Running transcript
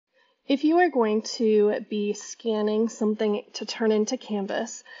If you are going to be scanning something to turn into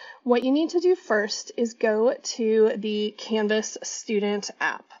Canvas, what you need to do first is go to the Canvas Student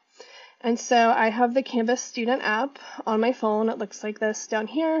app. And so I have the Canvas Student app on my phone. It looks like this down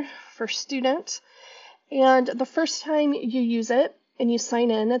here for Student. And the first time you use it and you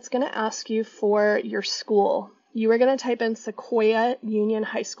sign in, it's going to ask you for your school. You are going to type in Sequoia Union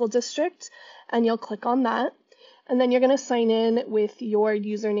High School District, and you'll click on that. And then you're going to sign in with your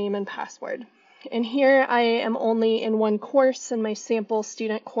username and password. And here I am only in one course, in my sample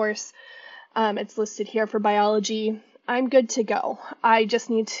student course. It's listed here for biology. I'm good to go. I just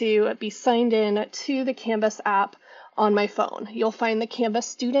need to be signed in to the Canvas app on my phone. You'll find the Canvas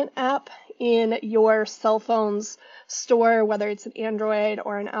Student app in your cell phone's store, whether it's an Android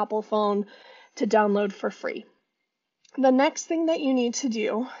or an Apple phone, to download for free. The next thing that you need to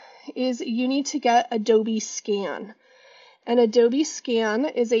do is you need to get Adobe Scan. And Adobe Scan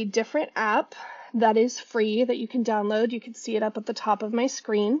is a different app that is free that you can download. You can see it up at the top of my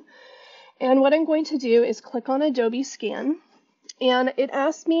screen. And what I'm going to do is click on Adobe Scan, and it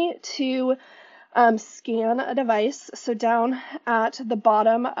asks me to scan a device. So down at the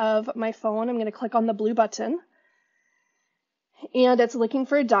bottom of my phone, I'm going to click on the blue button, and it's looking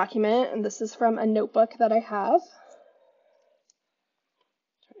for a document, and this is from a notebook that I have.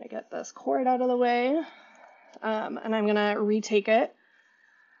 I get this cord out of the way, and I'm going to retake it.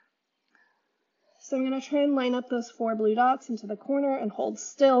 So I'm going to try and line up those 4 blue dots into the corner and hold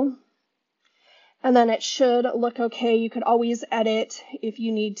still. And then it should look okay. You could always edit if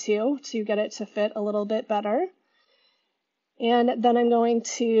you need to get it to fit a little bit better. And then I'm going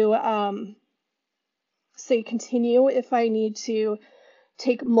to say continue if I need to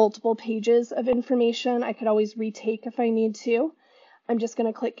take multiple pages of information. I could always retake if I need to. I'm just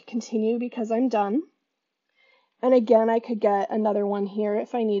going to click continue because I'm done. And again, I could get another one here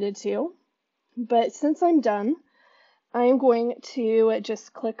if I needed to. But since I'm done, I'm going to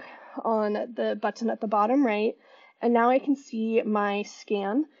just click on the button at the bottom right. And now I can see my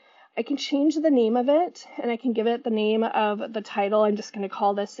scan. I can change the name of it, and I can give it the name of the title. I'm just going to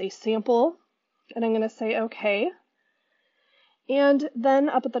call this a sample. And I'm going to say OK. And then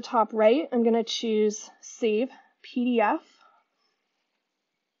up at the top right, I'm going to choose Save PDF.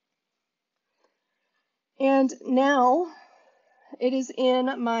 And now it is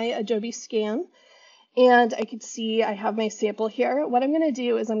in my Adobe Scan, and I can see I have my sample here. What I'm going to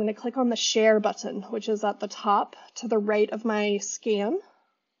do is I'm going to click on the Share button, which is at the top to the right of my scan.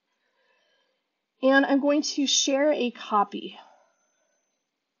 And I'm going to share a copy.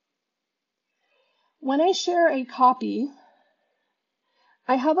 When I share a copy,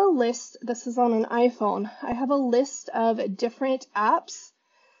 I have a list. This is on an iPhone. I have a list of different apps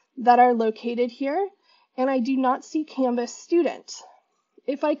that are located here. And I do not see Canvas Student.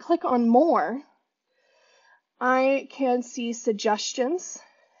 If I click on More, I can see suggestions,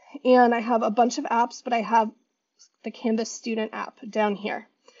 and I have a bunch of apps, but I have the Canvas Student app down here.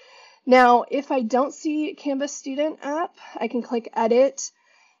 Now, if I don't see Canvas Student app, I can click Edit,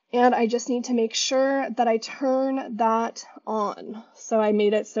 and I just need to make sure that I turn that on. So I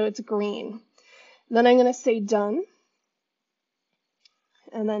made it so it's green. Then I'm going to say Done,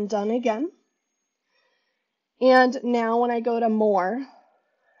 and then Done again. And now when I go to More,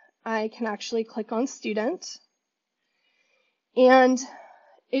 I can actually click on Student, and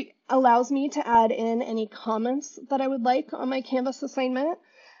it allows me to add in any comments that I would like on my Canvas assignment,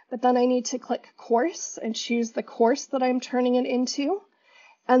 but then I need to click Course and choose the course that I'm turning it into,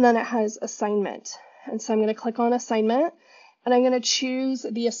 and then it has Assignment. And so I'm going to click on Assignment, and I'm going to choose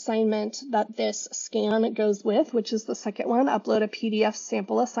the assignment that this scan goes with, which is the second one, Upload a PDF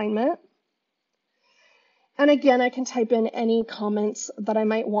Sample Assignment. And again, I can type in any comments that I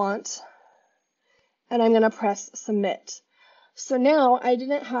might want, and I'm going to press Submit. So now I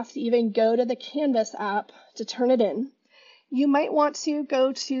didn't have to even go to the Canvas app to turn it in. You might want to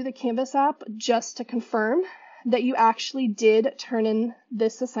go to the Canvas app just to confirm that you actually did turn in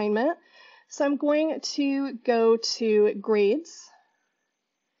this assignment. So I'm going to go to Grades,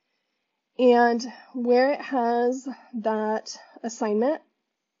 and where it has that assignment,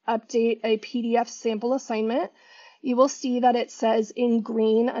 Update a PDF Sample Assignment, you will see that it says in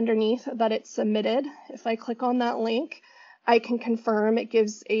green underneath that it's submitted. If I click on that link, I can confirm. It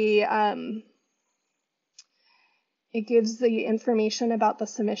gives the information about the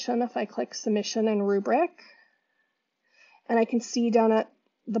submission. If I click Submission and Rubric, and I can see down at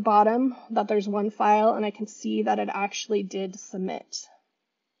the bottom that there's one file, and I can see that it actually did submit.